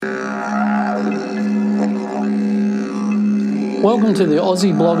Welcome to the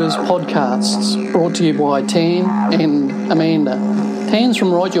Aussie Bloggers podcasts, brought to you by Tan and Amanda. Tan's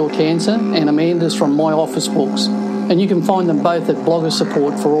from Write Your Cancer and Amanda's from My Office Books, and you can find them both at Blogger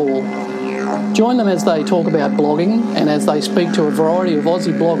Support for All. Join them as they talk about blogging and as they speak to a variety of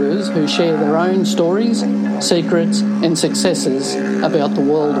Aussie bloggers who share their own stories, secrets and successes about the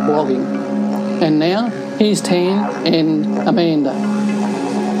world of blogging. And now, here's Tan and Amanda.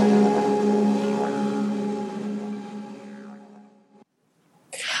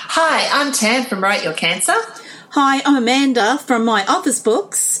 Hi, I'm Tan from Write Your Cancer. Hi, I'm Amanda from My Office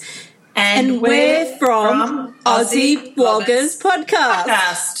Books. And we're from Aussie Bloggers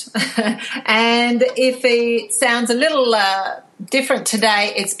Podcast. And if it sounds a little different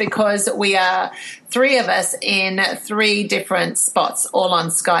today, it's because we are three of us in three different spots, all on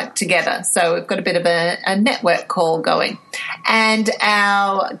Skype together. So we've got a bit of a network call going. And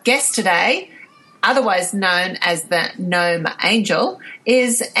our guest today, otherwise known as the Gnome Angel,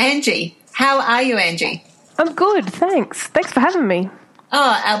 is Angie. How are you, Angie? I'm good, thanks. Thanks for having me.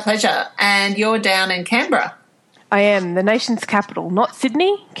 Oh, our pleasure. And you're down in Canberra. I am, the nation's capital, not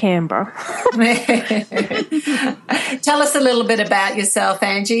Sydney, Canberra. Tell us a little bit about yourself,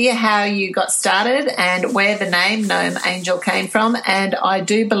 Angie, how you got started and where the name Gnome Angel came from. And I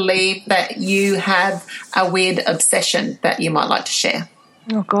do believe that you have a weird obsession that you might like to share.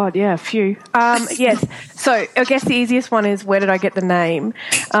 Oh, God, yeah, a few. Yes, so I guess the easiest one is, where did I get the name?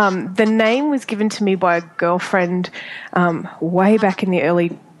 The name was given to me by a girlfriend way back in the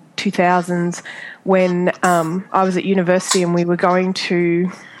early 2000s when I was at university and we were going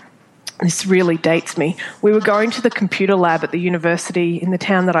to, this really dates me, we were going to the computer lab at the university in the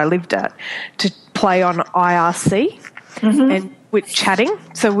town that I lived at to play on IRC and we're chatting.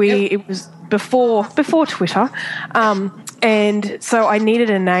 So it was before Twitter. And so I needed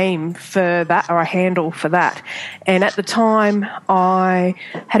a name for that, or a handle for that. And at the time, I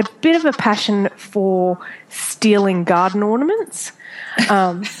had a bit of a passion for stealing garden ornaments.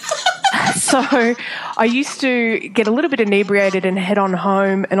 So I used to get a little bit inebriated and head on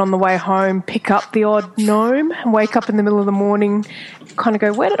home, and on the way home, pick up the odd gnome and wake up in the middle of the morning, kind of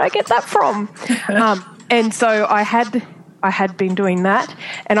go, where did I get that from? And so I had been doing that,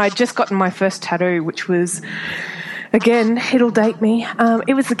 and I'd just gotten my first tattoo, which was, again, it'll date me.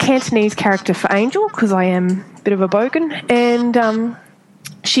 It was the Cantonese character for Angel, because I am a bit of a bogan, and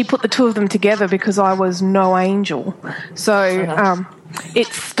she put the two of them together because I was no angel. So it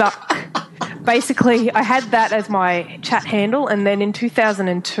stuck. Basically, I had that as my chat handle, and then in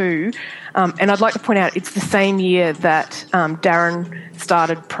 2002, and I'd like to point out it's the same year that Darren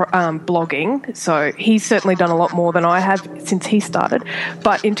started blogging, so he's certainly done a lot more than I have since he started.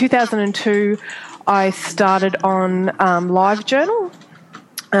 But in 2002, I started on LiveJournal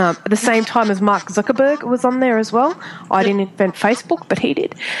at the same time as Mark Zuckerberg was on there as well. I didn't invent Facebook, but he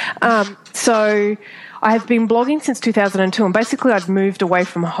did. So I have been blogging since 2002, and basically I'd moved away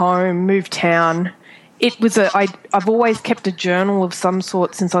from home, moved town. It was I've always kept a journal of some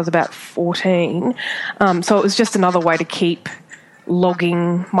sort since I was about 14, so it was just another way to keep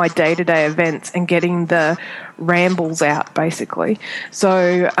logging my day-to-day events and getting the rambles out, basically.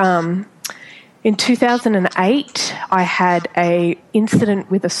 So in 2008, I had an incident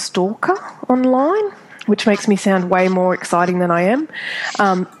with a stalker online, which makes me sound way more exciting than I am.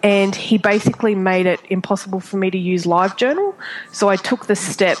 And he basically made it impossible for me to use LiveJournal. So I took the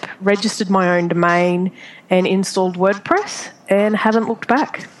step, registered my own domain, and installed WordPress, and haven't looked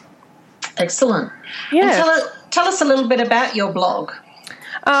back. Excellent. Yeah. And tell us a little bit about your blog.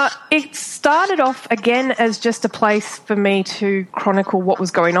 It started off, again, as just a place for me to chronicle what was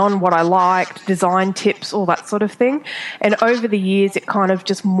going on, what I liked, design tips, all that sort of thing. And over the years, it kind of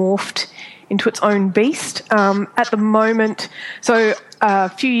just morphed into its own beast. At the moment, so a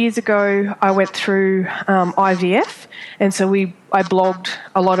few years ago, I went through IVF, and so I blogged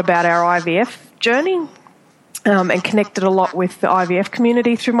a lot about our IVF journey. And connected a lot with the IVF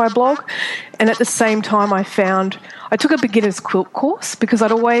community through my blog. And at the same time, I took a beginner's quilt course because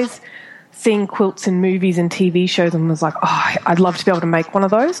I'd always seen quilts in movies and TV shows and was like, oh, I'd love to be able to make one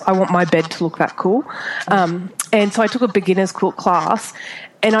of those. I want my bed to look that cool. And so I took a beginner's quilt class,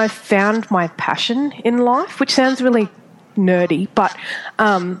 and I found my passion in life, which sounds really nerdy, but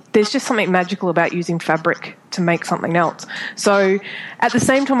there's just something magical about using fabric to make something else. So at the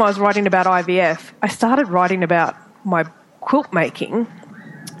same time I was writing about IVF, I started writing about my quilt making,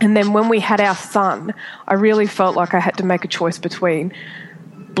 and then when we had our son, I really felt like I had to make a choice between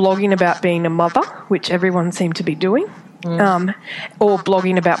blogging about being a mother, which everyone seemed to be doing, or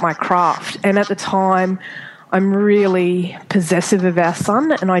blogging about my craft. And at the time, I'm really possessive of our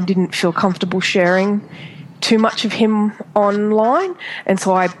son, and I didn't feel comfortable sharing too much of him online, and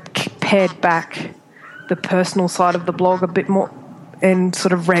so I pared back the personal side of the blog a bit more and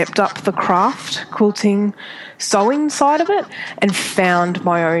sort of ramped up the craft, quilting, sewing side of it, and found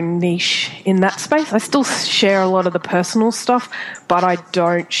my own niche in that space. I still share a lot of the personal stuff, but I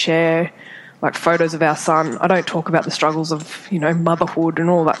don't share like photos of our son. I don't talk about the struggles of, you know, motherhood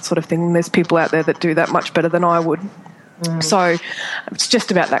and all that sort of thing. There's people out there that do that much better than I would. So it's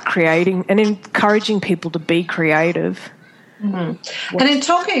just about that creating and encouraging people to be creative. And in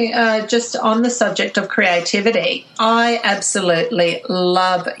talking just on the subject of creativity, I absolutely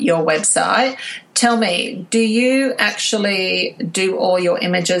love your website. Tell me, do you actually do all your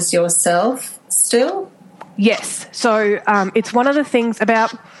images yourself still? Yes. So it's one of the things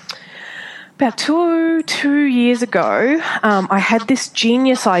about two years ago, I had this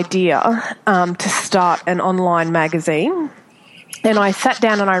genius idea to start an online magazine. And I sat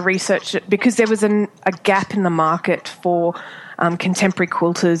down and I researched it because there was a gap in the market for contemporary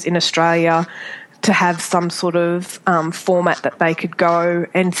quilters in Australia to have some sort of format that they could go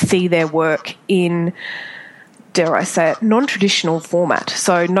and see their work in, dare I say it, non-traditional format.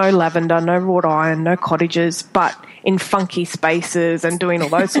 So no lavender, no wrought iron, no cottages, but in funky spaces and doing all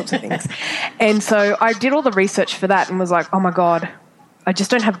those sorts of things. And so I did all the research for that and was like, oh my God, I just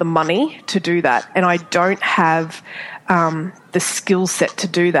don't have the money to do that, and I don't have the skill set to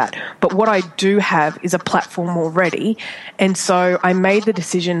do that. But what I do have is a platform already, and so I made the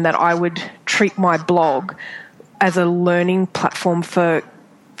decision that I would treat my blog as a learning platform for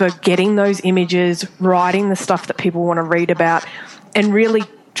getting those images, writing the stuff that people want to read about, and really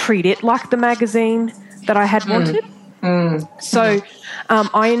treat it like the magazine that I had wanted. So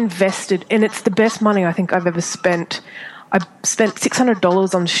I invested, and it's the best money I think I've ever spent. I spent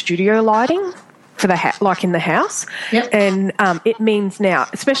 $600 on studio lighting for the like in the house. Yep. And it means now,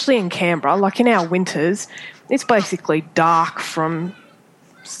 especially in Canberra, like in our winters, it's basically dark from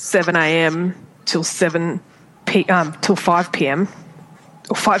 7 a.m. till 5 p.m.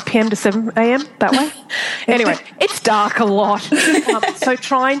 or 5 p.m. to 7 a.m. that way. Anyway, it's dark a lot. So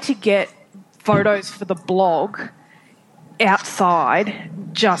trying to get photos for the blog outside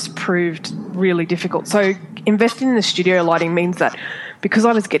just proved really difficult. So investing in the studio lighting means that because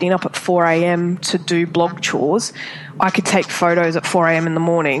I was getting up at 4 a.m. to do blog chores, I could take photos at 4 a.m. in the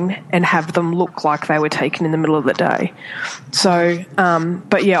morning and have them look like they were taken in the middle of the day. So,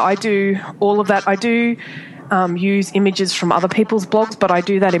 but yeah, I do all of that. I do use images from other people's blogs, but I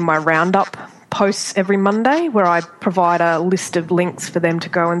do that in my roundup posts every Monday, where I provide a list of links for them to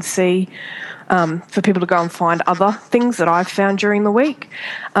go and see, for people to go and find other things that I've found during the week.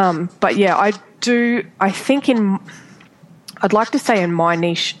 But yeah, I think I'd like to say in my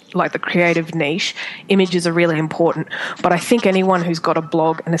niche, like the creative niche, images are really important. But I think anyone who's got a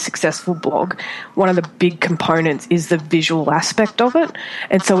blog and a successful blog, one of the big components is the visual aspect of it.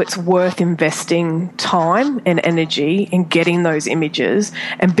 And so it's worth investing time and energy in getting those images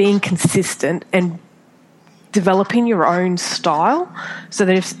and being consistent and developing your own style, so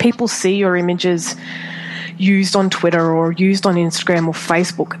that if people see your images used on Twitter or used on Instagram or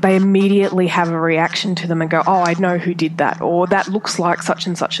Facebook, they immediately have a reaction to them and go, oh, I know who did that, or that looks like such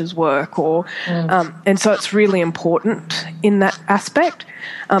and such's work, or and so it's really important in that aspect.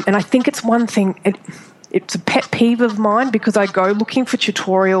 And I think it's one thing, it's a pet peeve of mine, because I go looking for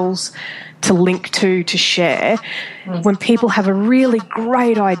tutorials to link to share when people have a really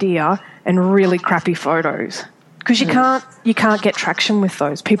great idea and really crappy photos. Because you can't get traction with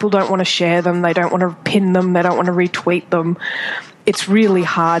those. People don't want to share them. They don't want to pin them. They don't want to retweet them. It's really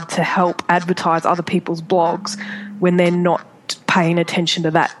hard to help advertise other people's blogs when they're not paying attention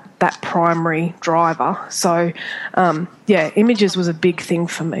to that primary driver. So, images was a big thing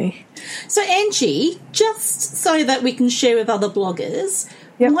for me. So, Angie, just so that we can share with other bloggers,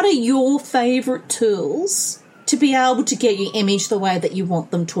 what are your favourite tools to be able to get your image the way that you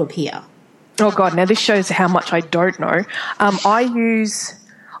want them to appear? Oh, God, now this shows how much I don't know.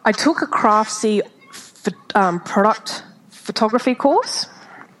 I took a Craftsy product photography course.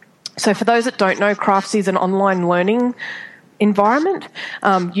 So for those that don't know, Craftsy is an online learning environment.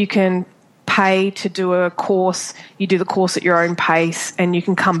 You can pay to do a course. You do the course at your own pace, and you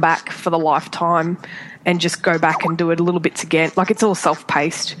can come back for the lifetime and just go back and do it a little bits again. Like, it's all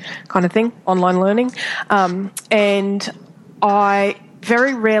self-paced kind of thing, online learning. And I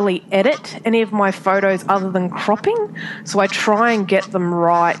very rarely edit any of my photos other than cropping, so I try and get them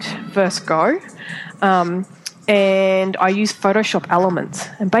right first go. And I use Photoshop Elements,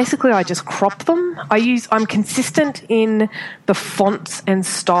 and basically I just crop them. I'm consistent in the fonts and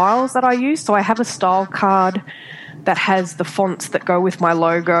styles that I use, so I have a style card that has the fonts that go with my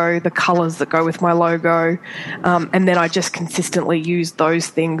logo, the colours that go with my logo, and then I just consistently use those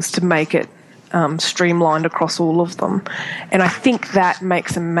things to make it streamlined across all of them. And I think that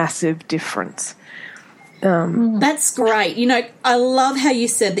makes a massive difference. That's great. You know, I love how you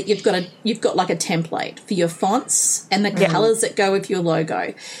said that you've got like a template for your fonts and the colours that go with your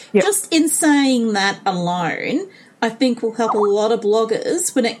logo. Yep. Just in saying that alone, I think will help a lot of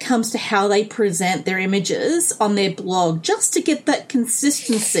bloggers when it comes to how they present their images on their blog, just to get that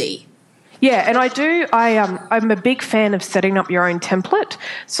consistency. Yeah, and I'm a big fan of setting up your own template.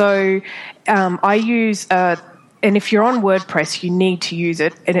 So I use and if you're on WordPress, you need to use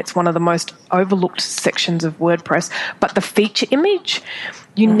it, and it's one of the most overlooked sections of WordPress. But the feature image,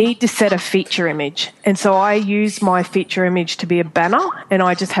 you need to set a feature image. And so I use my feature image to be a banner, and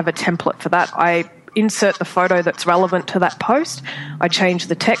I just have a template for that. I insert the photo that's relevant to that post, I change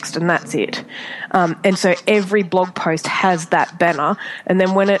the text, and that's it. And so every blog post has that banner, and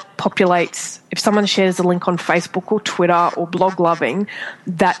then when it populates, if someone shares a link on Facebook or Twitter or Blog Loving,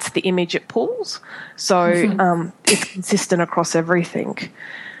 that's the image it pulls. So it's consistent across everything.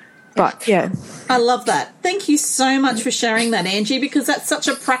 But yeah. I love that. Thank you so much for sharing that, Angie, because that's such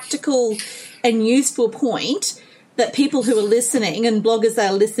a practical and useful point that people who are listening and bloggers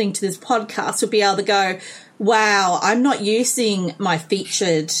that are listening to this podcast will be able to go, wow, I'm not using my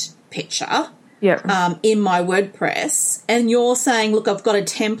featured picture in my WordPress. And you're saying, look, I've got a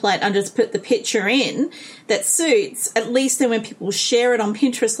template and just put the picture in that suits. At least then when people share it on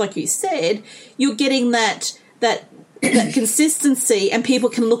Pinterest, like you said, you're getting that consistency, and people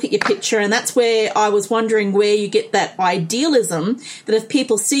can look at your picture. And that's where I was wondering where you get that idealism, that if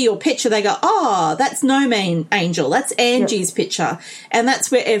people see your picture, they go, oh, that's No Mean Angel, that's Angie's picture. And that's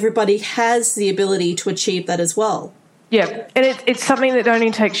where everybody has the ability to achieve that as well. Yeah, and it's something that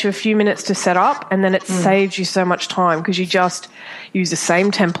only takes you a few minutes to set up, and then it saves you so much time because you just use the same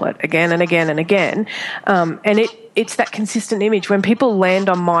template again and again and again. And it's that consistent image. When people land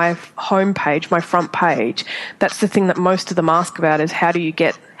on my homepage, my front page, that's the thing that most of them ask about is how do you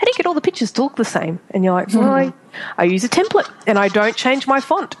get all the pictures to look the same? And you're like, well, I use a template, and I don't change my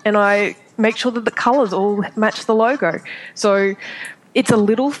font, and I make sure that the colours all match the logo. So it's a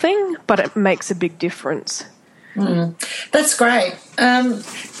little thing, but it makes a big difference. That's great. Now,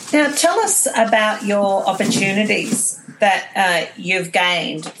 tell us about your opportunities that you've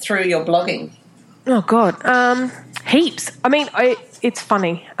gained through your blogging. Oh, God. Heaps. I mean, it's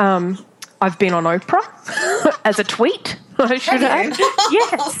funny. I've been on Oprah as a tweet. I should have.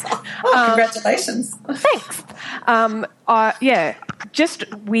 Yes. Oh, congratulations. Thanks.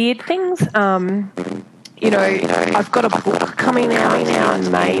 Just weird things. I've got a book coming out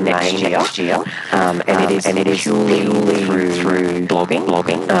in May next year, and it is purely through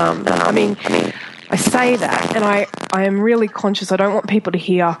blogging. I mean, I say that, and I am really conscious. I don't want people to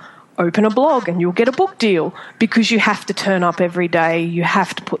hear, open a blog and you'll get a book deal, because you have to turn up every day. You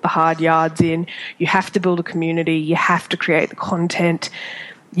have to put the hard yards in. You have to build a community. You have to create the content.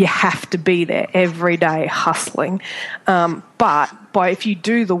 You have to be there every day hustling. But if you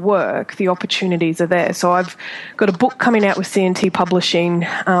do the work, the opportunities are there. So I've got a book coming out with C&T Publishing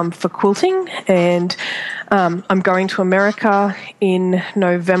for quilting, and I'm going to America in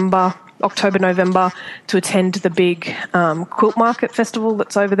October, November, to attend the big Quilt Market Festival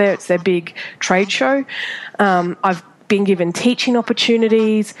that's over there. It's their big trade show. I've been given teaching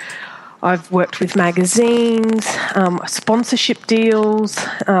opportunities. I've worked with magazines, sponsorship deals,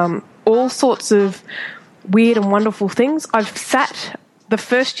 all sorts of weird and wonderful things. I've sat the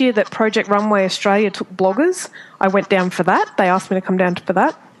first year that Project Runway Australia took bloggers. I went down for that. They asked me to come down for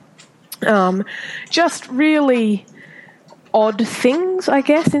that. Just really odd things, I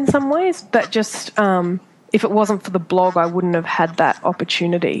guess, in some ways, that just, if it wasn't for the blog, I wouldn't have had that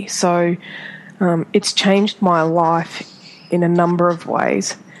opportunity. So it's changed my life in a number of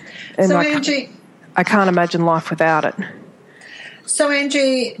ways. And so, Angie, I can't imagine life without it. So,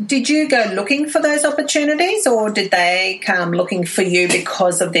 Angie, did you go looking for those opportunities, or did they come looking for you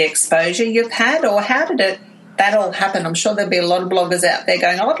because of the exposure you've had, or how did that all happen? I'm sure there'll be a lot of bloggers out there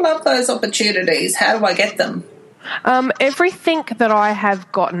going, I'd love those opportunities. How do I get them? Everything that I have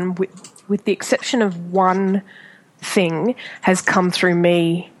gotten, with the exception of one thing, has come through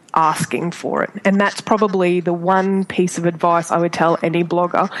me asking for it. And that's probably the one piece of advice I would tell any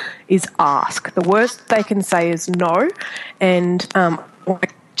blogger is ask. The worst they can say is no. And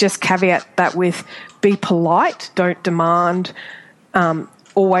just caveat that with be polite, don't demand,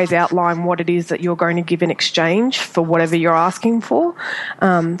 always outline what it is that you're going to give in exchange for whatever you're asking for.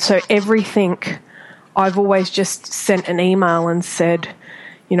 So everything, I've always just sent an email and said,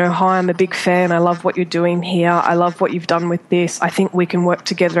 hi, I'm a big fan. I love what you're doing here. I love what you've done with this. I think we can work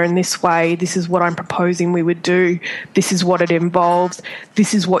together in this way. This is what I'm proposing we would do. This is what it involves.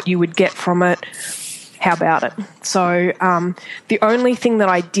 This is what you would get from it. How about it? So the only thing that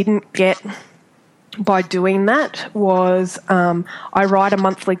I didn't get by doing that was I write a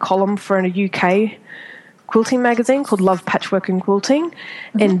monthly column for a UK quilting magazine called Love Patchwork and Quilting,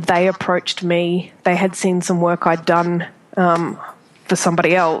 and they approached me. They had seen some work I'd done for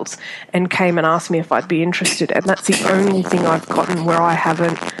somebody else and came and asked me if I'd be interested, and that's the only thing I've gotten where I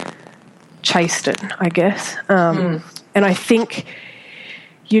haven't chased it, I guess. And I think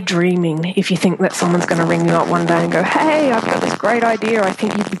you're dreaming if you think that someone's going to ring you up one day and go, hey, I've got this great idea I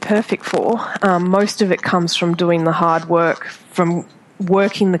think you'd be perfect for. Most of it comes from doing the hard work, from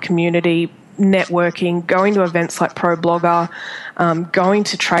working the community, networking, going to events like ProBlogger, going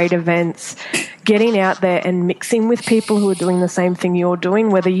to trade events, getting out there and mixing with people who are doing the same thing you're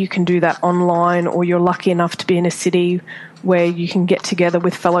doing, whether you can do that online or you're lucky enough to be in a city where you can get together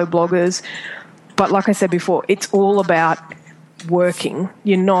with fellow bloggers. But like I said before, it's all about working.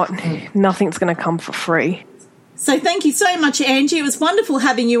 Nothing's going to come for free. So thank you so much, Angie. It was wonderful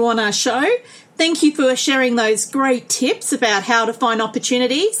having you on our show. Thank you for sharing those great tips about how to find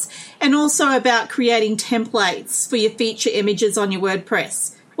opportunities and also about creating templates for your feature images on your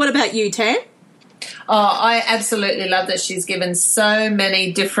WordPress. What about you, Tan? Oh, I absolutely love that she's given so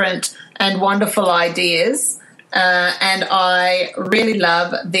many different and wonderful ideas. And I really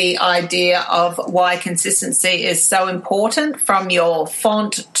love the idea of why consistency is so important, from your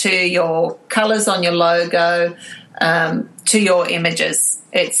font to your colours on your logo to your images.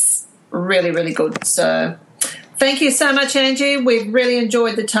 It's really, really good. So thank you so much, Angie. We've really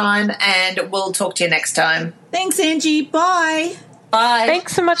enjoyed the time, and we'll talk to you next time. Thanks, Angie. Bye. Bye.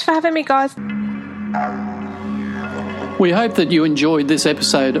 Thanks so much for having me, guys. We hope that you enjoyed this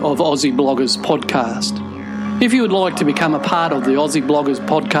episode of Aussie Bloggers Podcast. If you would like to become a part of the Aussie Bloggers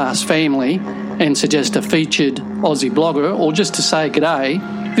Podcast family and suggest a featured Aussie blogger, or just to say g'day,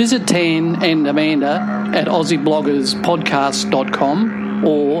 visit Tan and Amanda at aussiebloggers.podcast.com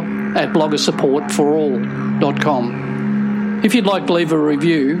or at bloggersupportforall.com. If you'd like to leave a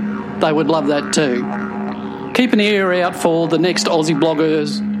review, they would love that too. Keep an ear out for the next Aussie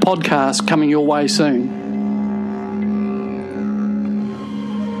Bloggers Podcast coming your way soon.